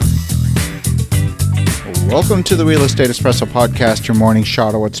Welcome to the Real Estate Espresso Podcast, your morning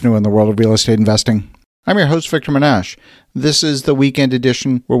shot of what's new in the world of real estate investing. I'm your host, Victor Menashe. This is the weekend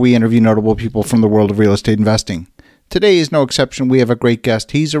edition where we interview notable people from the world of real estate investing. Today is no exception. We have a great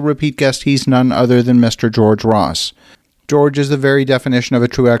guest. He's a repeat guest. He's none other than Mr. George Ross. George is the very definition of a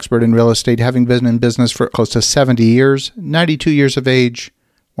true expert in real estate, having been in business for close to 70 years, 92 years of age,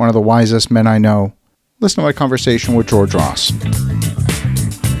 one of the wisest men I know. Listen to my conversation with George Ross.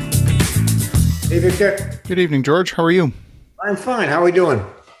 Hey, Victor. Good evening, George. How are you? I'm fine. How are we doing?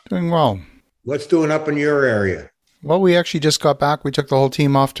 Doing well. What's doing up in your area? Well, we actually just got back. We took the whole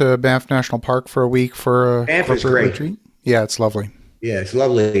team off to Banff National Park for a week for a Banff is great. retreat. Yeah, it's lovely. Yeah, it's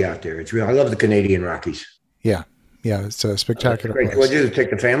lovely out there. It's real. I love the Canadian Rockies. Yeah, it's a spectacular Great. place. What did you take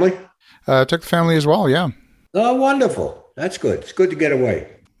the family? Took the family as well, yeah. Oh, wonderful. That's good. It's good to get away.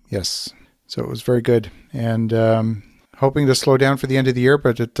 Yes. So it was very good. And hoping to slow down for the end of the year,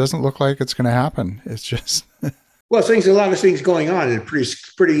 but it doesn't look like it's going to happen. It's just... Well, a lot of things going on.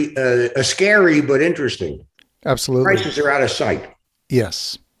 It's pretty scary, but interesting. Absolutely. Prices are out of sight.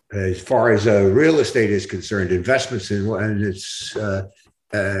 Yes. As far as real estate is concerned, investments and it's... I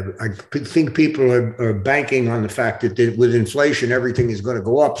think people are banking on the fact that with inflation, everything is going to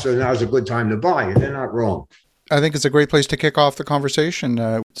go up. So now's a good time to buy, and they're not wrong. I think it's a great place to kick off the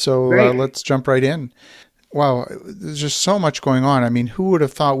conversation. So let's jump right in. Wow, there's just so much going on. I mean, who would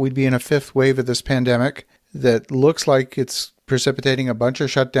have thought we'd be in a fifth wave of this pandemic that looks like it's precipitating a bunch of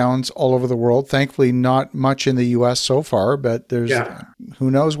shutdowns all over the world? Thankfully, not much in the U.S. so far, but who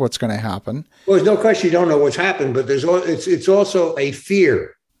knows what's going to happen. Well, there's no question you don't know what's happened, but it's also a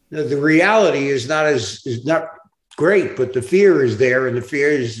fear. The reality is not great, but the fear is there, and the fear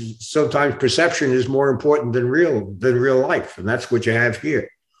is sometimes perception is more important than real life, and that's what you have here.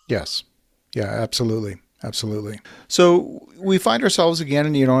 Yes. Yeah, absolutely. Absolutely. So we find ourselves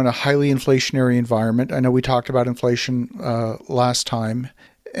again, in a highly inflationary environment. I know we talked about inflation last time.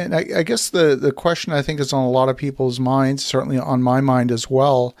 And I guess the question I think is on a lot of people's minds, certainly on my mind as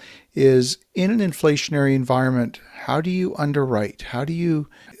well, is in an inflationary environment, how do you underwrite?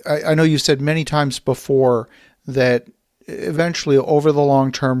 I know you said many times before that eventually over the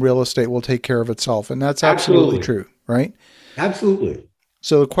long term, real estate will take care of itself. And that's absolutely true, right? Absolutely.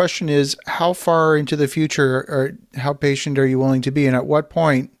 So the question is, how far into the future or how patient are you willing to be? And at what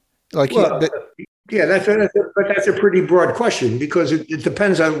point, that's a pretty broad question because it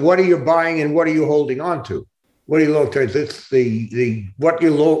depends on what are you buying and what are you holding on to? What do you look at? It's what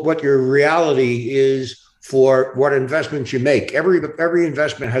your reality is for what investments you make. Every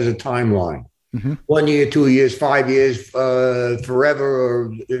investment has a timeline. Mm-hmm. 1 year, 2 years, 5 years, forever,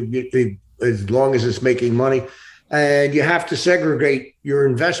 or as long as it's making money. And you have to segregate your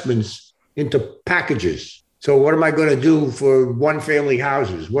investments into packages. So what am I going to do for one-family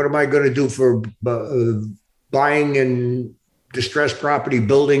houses? What am I going to do for buying and distressed property,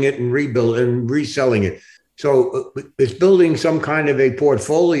 building it and reselling it? So it's building some kind of a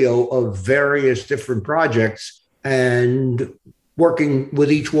portfolio of various different projects and working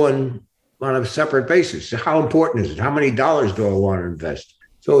with each one on a separate basis. So how important is it? How many dollars do I want to invest?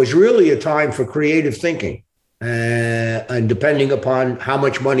 So it's really a time for creative thinking. And depending upon how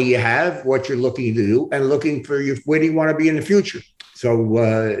much money you have, what you're looking to do, and looking for where do you want to be in the future. So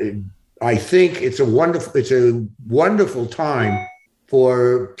I think it's a wonderful time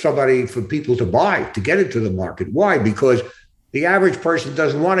for people to buy, to get into the market. Why? Because the average person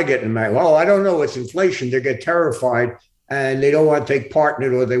doesn't want to get in the market. Oh, I don't know, it's inflation. They get terrified and they don't want to take part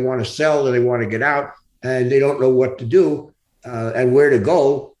in it, or they want to sell, or they want to get out, and they don't know what to do and where to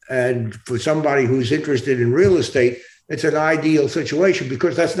go. And for somebody who's interested in real estate, it's an ideal situation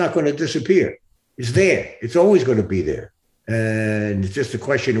because that's not going to disappear. It's there. It's always going to be there. And it's just a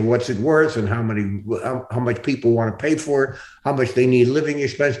question of what's it worth and how much people want to pay for it, how much they need living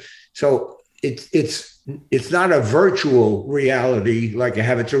expense. So it's not a virtual reality like I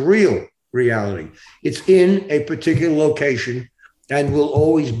have. It's a real reality. It's in a particular location and will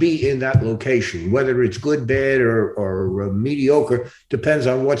always be in that location, whether it's good, bad, or mediocre, depends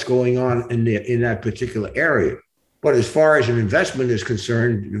on what's going on in that particular area. But as far as an investment is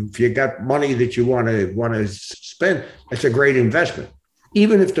concerned, if you got money that you want to spend, that's a great investment.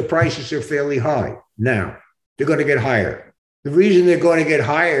 Even if the prices are fairly high now, they're going to get higher. The reason they're going to get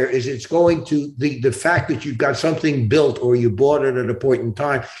higher is it's going to the fact that you've got something built or you bought it at a point in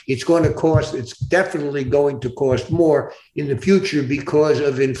time. It's definitely going to cost more in the future because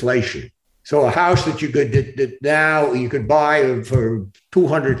of inflation. So a house that you could buy for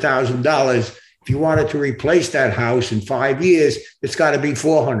 $200,000, if you wanted to replace that house in 5 years, it's got to be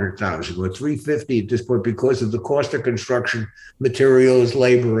 $400,000 or $350,000 at this point because of the cost of construction, materials,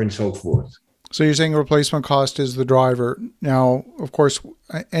 labor, and so forth. So you're saying replacement cost is the driver. Now, of course,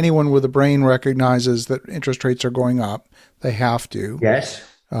 anyone with a brain recognizes that interest rates are going up. They have to. Yes.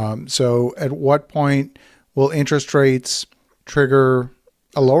 So at what point will interest rates trigger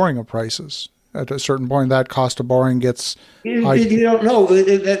a lowering of prices? At a certain point, that cost of borrowing gets high. You don't know.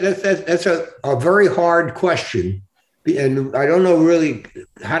 That's a very hard question. And I don't know really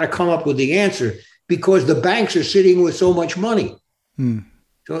how to come up with the answer because the banks are sitting with so much money.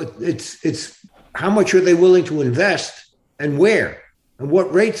 So it's how much are they willing to invest and where and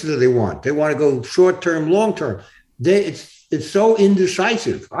what rates do they want? They want to go short term, long term. It's so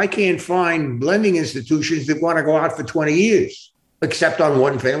indecisive. I can't find lending institutions that want to go out for 20 years, except on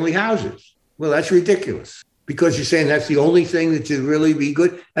one family houses. Well, that's ridiculous because you're saying that's the only thing that should really be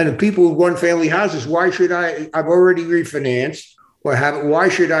good. And the people with one family houses, why should I've already refinanced why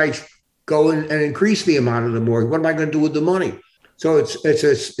should I go and increase the amount of the mortgage? What am I going to do with the money? So it's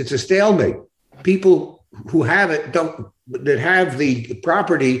a stalemate. People who have it that have the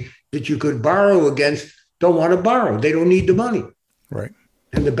property that you could borrow against don't want to borrow. They don't need the money. Right.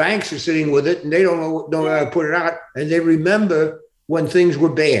 And the banks are sitting with it and they don't know how to put it out. And they remember when things were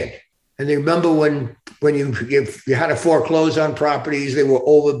bad. And they remember when you had to foreclose on properties, they were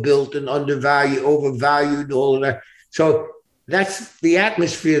overbuilt and overvalued, all of that. So that's the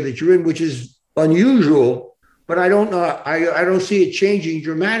atmosphere that you're in, which is unusual. But I don't know. I don't see it changing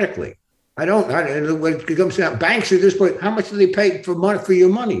dramatically. When it comes to banks at this point, how much do they pay for your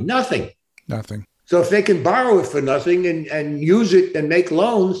money? Nothing. So if they can borrow it for nothing and use it and make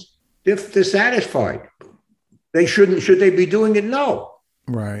loans, if they're satisfied, should they be doing it? No.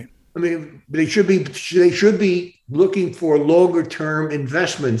 Right. I mean, they should be looking for longer term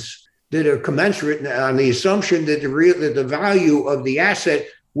investments that are commensurate on the assumption that the value of the asset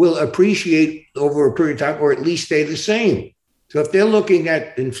will appreciate over a period of time or at least stay the same. So if they're looking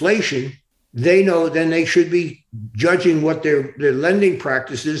at inflation, they know then they should be judging what their lending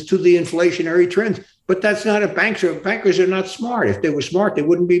practices to the inflationary trends. But that's not a banker. Bankers are not smart. If they were smart, they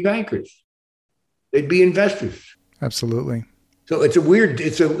wouldn't be bankers. They'd be investors. Absolutely. So it's a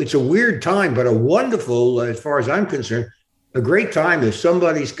weird time, but a wonderful, as far as I'm concerned, a great time if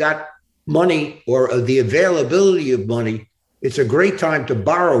somebody's got money or the availability of money. It's a great time to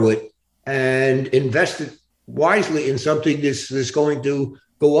borrow it and invest it wisely in something that's going to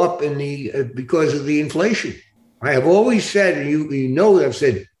go up because of the inflation. I have always said, and you know, I've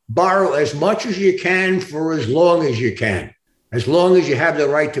said, borrow as much as you can for as long as you can, as long as you have the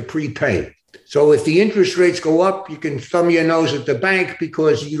right to prepay. So if the interest rates go up, you can thumb your nose at the bank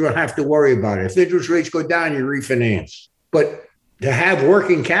because you don't have to worry about it. If interest rates go down, you refinance. But to have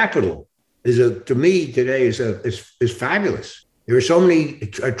working capital to me today is fabulous. There are so many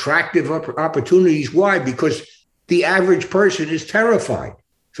attractive opportunities. Why? Because the average person is terrified.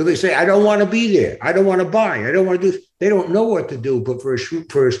 So they say, I don't want to be there. I don't want to buy. I don't want to do. They don't know what to do. But for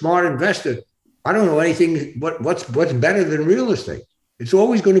a smart investor, I don't know anything. What's better than real estate? It's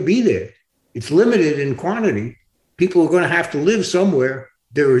always going to be there. It's limited in quantity. People are going to have to live somewhere.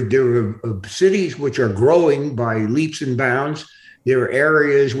 There are cities which are growing by leaps and bounds. There are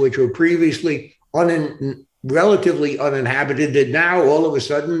areas which were previously relatively uninhabited that now all of a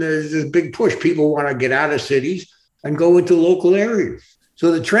sudden there's a big push. People want to get out of cities and go into local areas.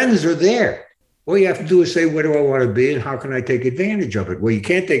 So the trends are there. All you have to do is say, where do I want to be and how can I take advantage of it? Well, you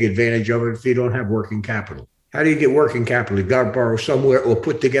can't take advantage of it if you don't have working capital. How do you get working capital? You got to borrow somewhere or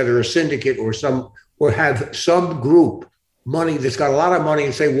put together a syndicate or have some group money that's got a lot of money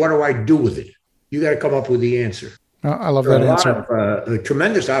and say, what do I do with it? You got to come up with the answer. I love that answer. There are a lot of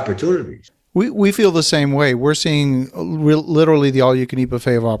tremendous opportunities. We feel the same way. We're seeing literally the all-you-can-eat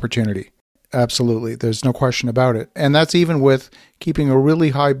buffet of opportunity. Absolutely. There's no question about it. And that's even with keeping a really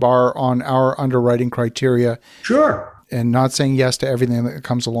high bar on our underwriting criteria. Sure. And not saying yes to everything that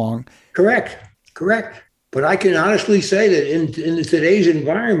comes along. Correct. But I can honestly say that in today's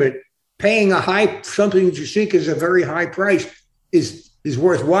environment, paying something that you think is a very high price is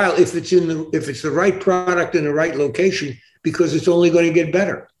worthwhile if it's the right product in the right location, because it's only going to get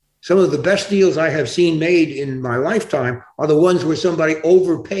better. Some of the best deals I have seen made in my lifetime are the ones where somebody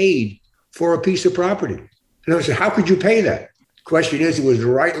overpaid for a piece of property. And I said, how could you pay that? The question is, it was the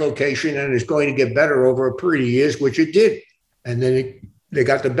right location and it's going to get better over a period of years, which it did. And then they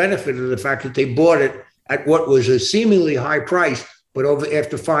got the benefit of the fact that they bought it at what was a seemingly high price, but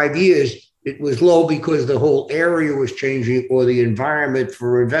after 5 years, it was low because the whole area was changing or the environment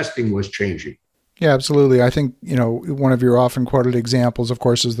for investing was changing. Yeah, absolutely. I think, one of your often quoted examples, of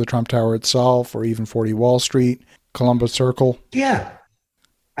course, is the Trump Tower itself, or even 40 Wall Street, Columbus Circle. Yeah,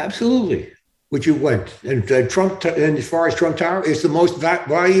 absolutely. which you went. And and as far as Trump Tower, it's the most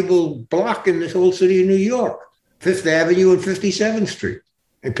valuable block in this whole city of New York, Fifth Avenue and 57th Street.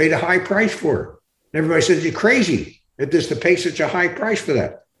 They paid a high price for it. And everybody says, you're crazy if there's to pay such a high price for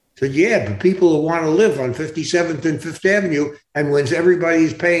that. So yeah, but people who want to live on 57th and Fifth Avenue, and when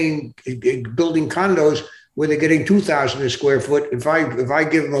everybody's paying, building condos where they're getting 2,000 a square foot, if I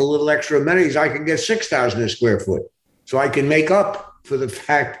give them a little extra amenities, I can get 6,000 a square foot. So I can make up for the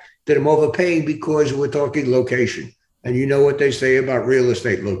fact that I'm overpaying because we're talking location. And you know what they say about real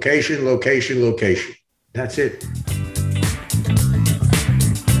estate: location, location, location. That's it.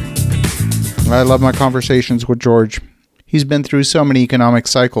 I love my conversations with George. He's been through so many economic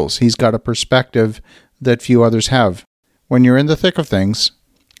cycles. He's got a perspective that few others have. When you're in the thick of things,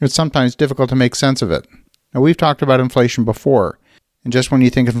 it's sometimes difficult to make sense of it. Now, we've talked about inflation before, and just when you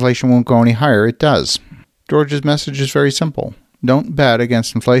think inflation won't go any higher, it does. George's message is very simple. Don't bet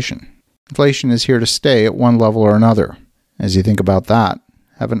against inflation. Inflation is here to stay at one level or another. As you think about that,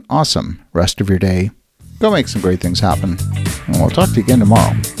 have an awesome rest of your day. Go make some great things happen, and we'll talk to you again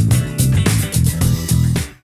tomorrow.